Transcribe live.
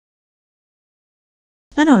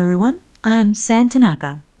Hello everyone, I'm San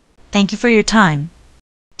Tanaka. Thank you for your time.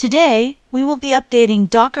 Today, we will be updating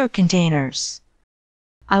Docker containers.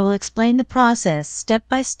 I will explain the process step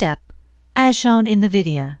by step, as shown in the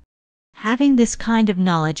video. Having this kind of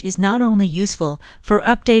knowledge is not only useful for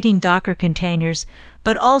updating Docker containers,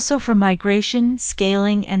 but also for migration,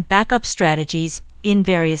 scaling, and backup strategies in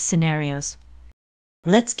various scenarios.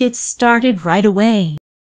 Let's get started right away.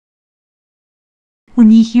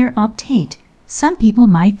 When you hear update, some people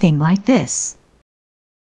might think like this.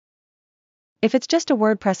 If it's just a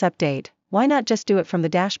WordPress update, why not just do it from the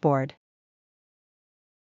dashboard?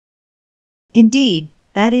 Indeed,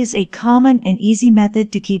 that is a common and easy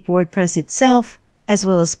method to keep WordPress itself, as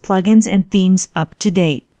well as plugins and themes up to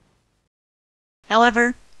date.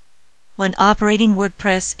 However, when operating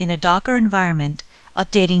WordPress in a Docker environment,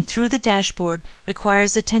 updating through the dashboard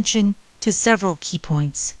requires attention to several key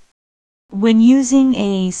points. When using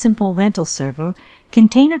a simple rental server,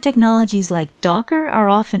 container technologies like Docker are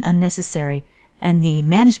often unnecessary, and the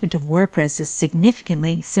management of WordPress is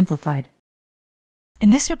significantly simplified.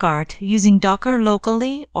 In this regard, using Docker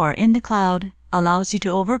locally or in the cloud allows you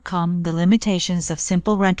to overcome the limitations of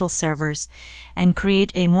simple rental servers and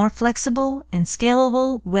create a more flexible and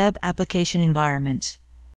scalable web application environment.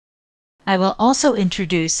 I will also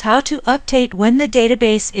introduce how to update when the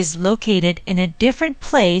database is located in a different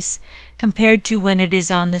place compared to when it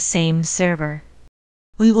is on the same server.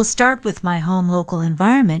 We will start with my home local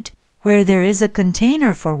environment, where there is a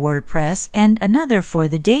container for WordPress and another for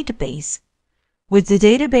the database, with the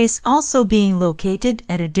database also being located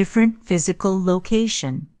at a different physical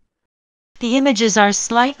location. The images are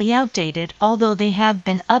slightly outdated, although they have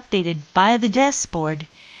been updated by the dashboard,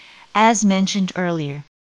 as mentioned earlier.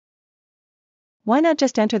 Why not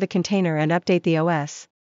just enter the container and update the OS?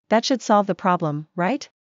 That should solve the problem, right?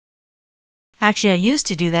 Actually, I used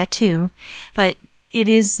to do that too, but it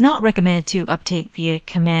is not recommended to update via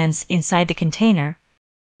commands inside the container.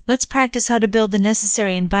 Let's practice how to build the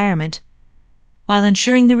necessary environment while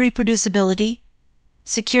ensuring the reproducibility,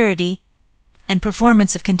 security, and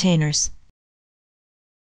performance of containers.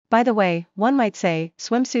 By the way, one might say,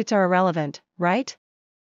 swimsuits are irrelevant, right?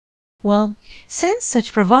 Well, since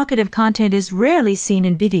such provocative content is rarely seen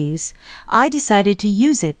in videos, I decided to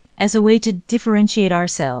use it as a way to differentiate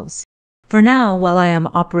ourselves. For now, while I am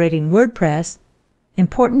operating WordPress,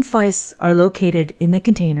 important files are located in the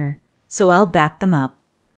container, so I'll back them up.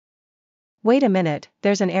 Wait a minute,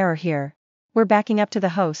 there's an error here. We're backing up to the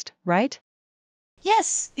host, right?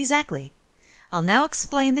 Yes, exactly. I'll now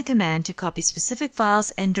explain the command to copy specific files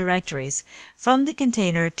and directories from the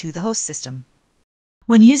container to the host system.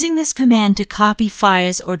 When using this command to copy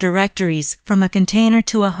files or directories from a container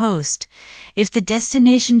to a host, if the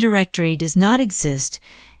destination directory does not exist,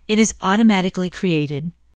 it is automatically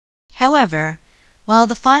created. However, while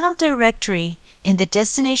the final directory in the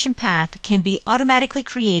destination path can be automatically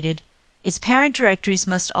created, its parent directories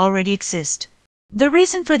must already exist. The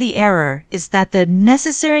reason for the error is that the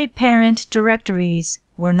necessary parent directories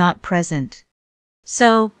were not present.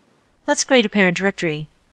 So, let's create a parent directory.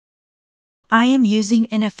 I am using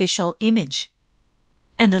an official image,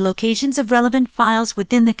 and the locations of relevant files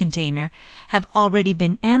within the container have already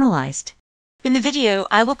been analyzed. In the video,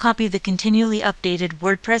 I will copy the continually updated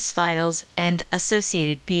WordPress files and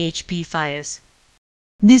associated PHP files.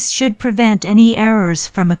 This should prevent any errors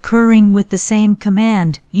from occurring with the same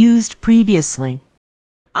command used previously.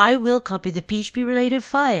 I will copy the PHP-related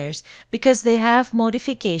files because they have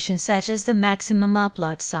modifications such as the maximum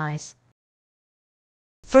upload size.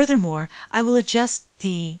 Furthermore, I will adjust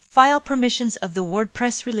the file permissions of the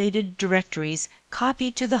WordPress-related directories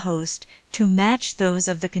copied to the host to match those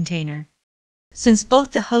of the container. Since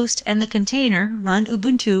both the host and the container run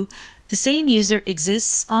Ubuntu, the same user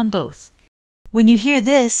exists on both. When you hear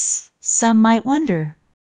this, some might wonder,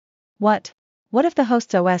 What if the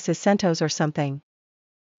host's OS is CentOS or something?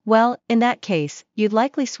 Well, in that case, you'd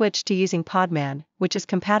likely switch to using Podman, which is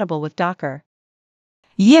compatible with Docker.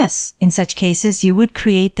 Yes, in such cases you would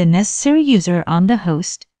create the necessary user on the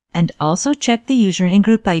host and also check the user and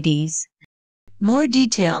group IDs. More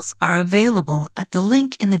details are available at the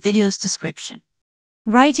link in the video's description.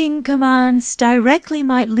 Writing commands directly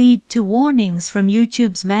might lead to warnings from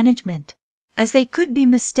YouTube's management, as they could be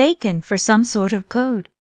mistaken for some sort of code.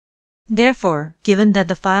 Therefore, given that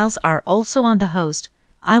the files are also on the host,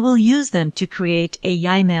 I will use them to create a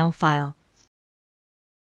YAML file.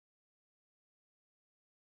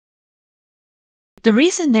 The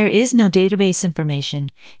reason there is no database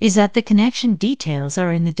information is that the connection details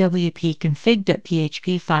are in the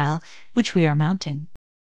wp-config.php file, which we are mounting.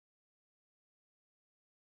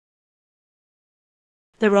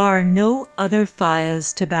 there are no other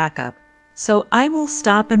files to back up, so I will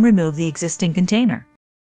stop and remove the existing container.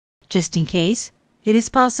 Just in case, it is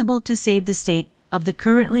possible to save the state of the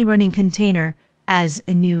currently running container as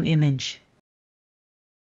a new image.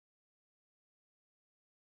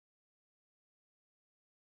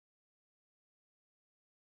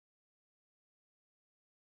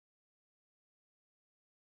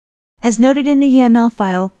 As noted in the YAML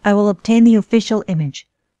file, I will obtain the official image.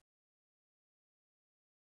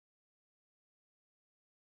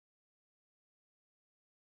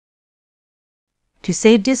 To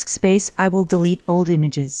save disk space, I will delete old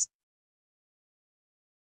images.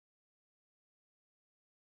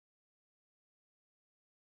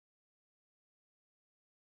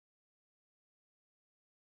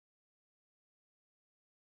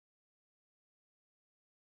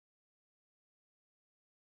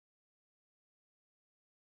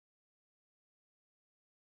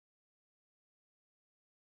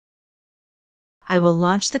 I will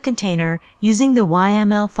launch the container using the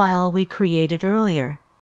YML file we created earlier.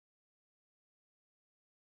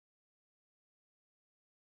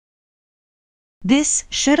 This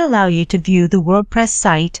should allow you to view the WordPress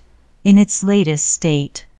site in its latest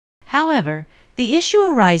state. However, the issue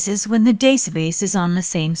arises when the database is on the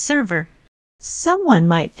same server. Someone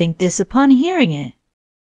might think this upon hearing it.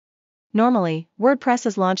 Normally, WordPress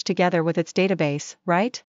is launched together with its database,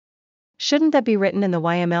 right? Shouldn't that be written in the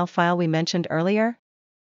YML file we mentioned earlier?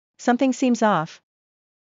 Something seems off.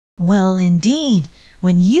 Well, indeed,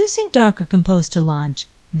 when using Docker Compose to launch,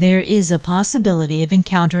 there is a possibility of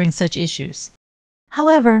encountering such issues.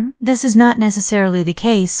 However, this is not necessarily the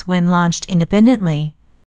case when launched independently.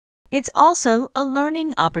 It's also a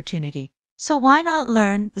learning opportunity, so why not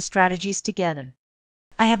learn the strategies together?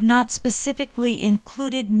 I have not specifically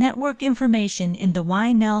included network information in the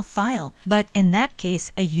YML file, but in that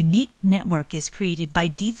case, a unique network is created by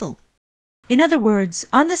default. In other words,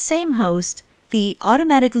 on the same host, the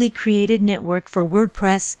automatically created network for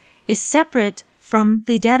WordPress is separate from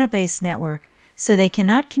the database network, so they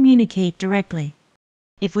cannot communicate directly.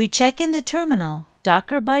 If we check in the terminal,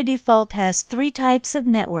 Docker by default has 3 types of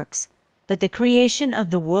networks, but the creation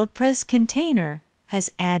of the WordPress container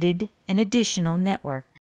has added an additional network.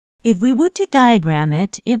 If we were to diagram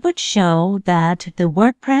it, it would show that the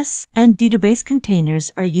WordPress and database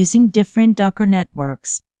containers are using different Docker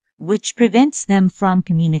networks, which prevents them from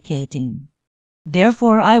communicating.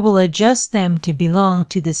 Therefore, I will adjust them to belong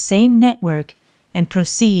to the same network and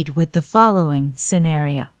proceed with the following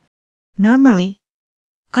scenario. Normally,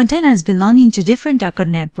 containers belonging to different Docker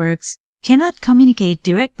networks cannot communicate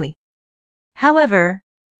directly. However,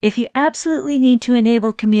 if you absolutely need to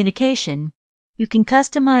enable communication, you can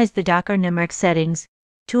customize the Docker network settings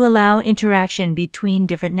to allow interaction between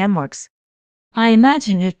different networks. I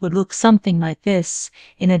imagine it would look something like this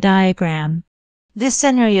in a diagram. This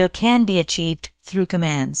scenario can be achieved through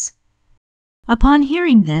commands. Upon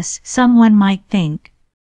hearing this, someone might think,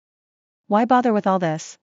 Why bother with all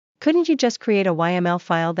this? Couldn't you just create a YML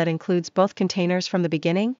file that includes both containers from the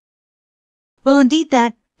beginning? well, indeed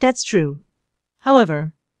that's true.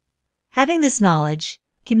 However, having this knowledge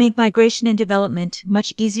can make migration and development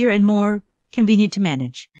much easier and more convenient to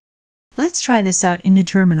manage. Let's try this out in the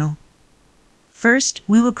terminal. First,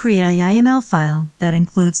 we will create a YAML file that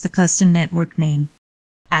includes the custom network name.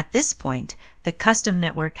 At this point, the custom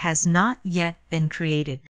network has not yet been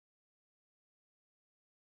created.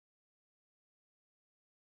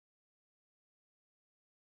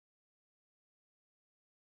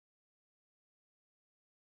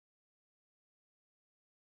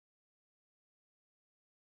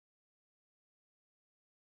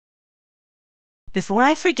 Before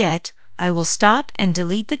I forget, I will stop and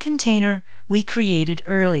delete the container we created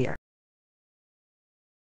earlier.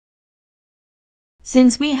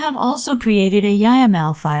 Since we have also created a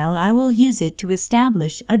YAML file, I will use it to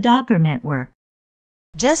establish a Docker network.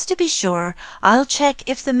 Just to be sure, I'll check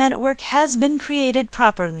if the network has been created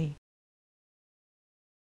properly.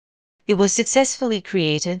 It was successfully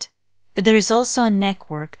created, but there is also a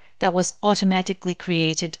network that was automatically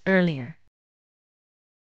created earlier.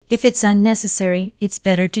 If it's unnecessary, it's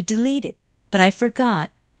better to delete it, but I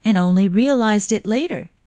forgot and only realized it later.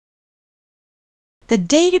 The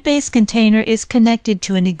database container is connected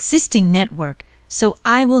to an existing network, so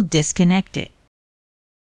I will disconnect it.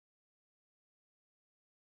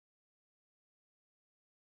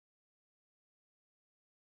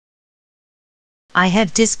 I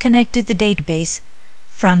have disconnected the database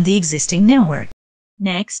from the existing network.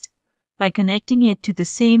 Next, by connecting it to the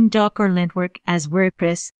same Docker network as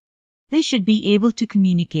WordPress, they should be able to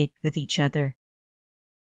communicate with each other.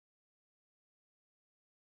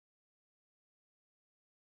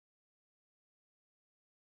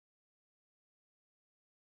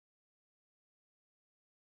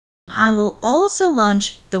 I will also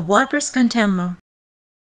launch the WordPress container.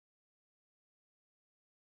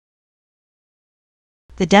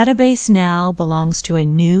 The database now belongs to a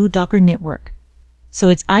new Docker network, so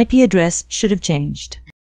its IP address should have changed.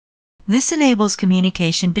 This enables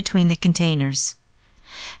communication between the containers.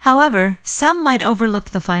 However, some might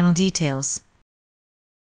overlook the final details.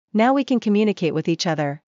 Now we can communicate with each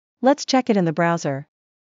other. Let's check it in the browser.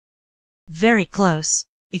 Very close.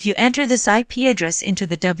 If you enter this IP address into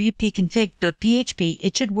the wp-config.php,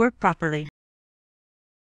 it should work properly.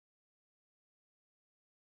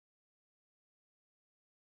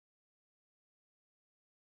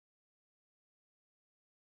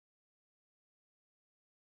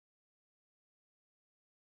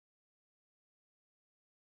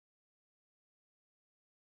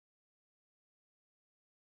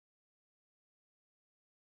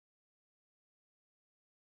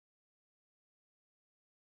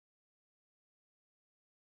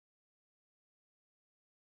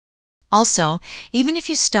 Also, even if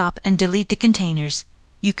you stop and delete the containers,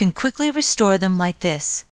 you can quickly restore them like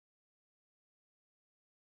this.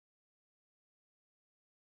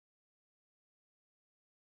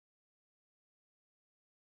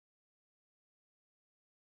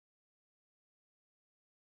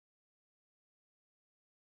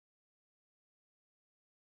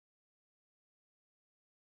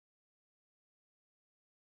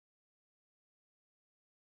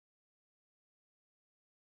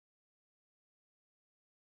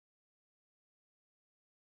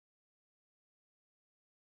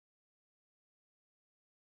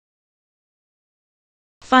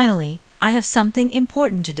 Finally, I have something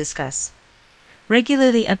important to discuss.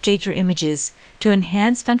 Regularly update your images to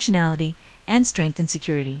enhance functionality and strengthen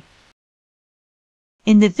security.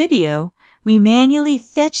 In the video, we manually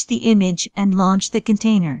fetch the image and launch the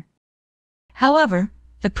container. However,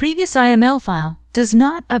 the previous IML file does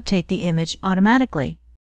not update the image automatically.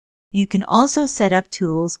 You can also set up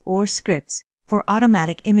tools or scripts for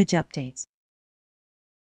automatic image updates.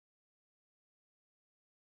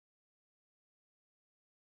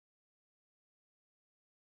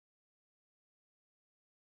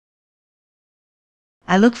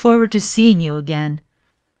 I look forward to seeing you again.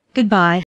 Goodbye.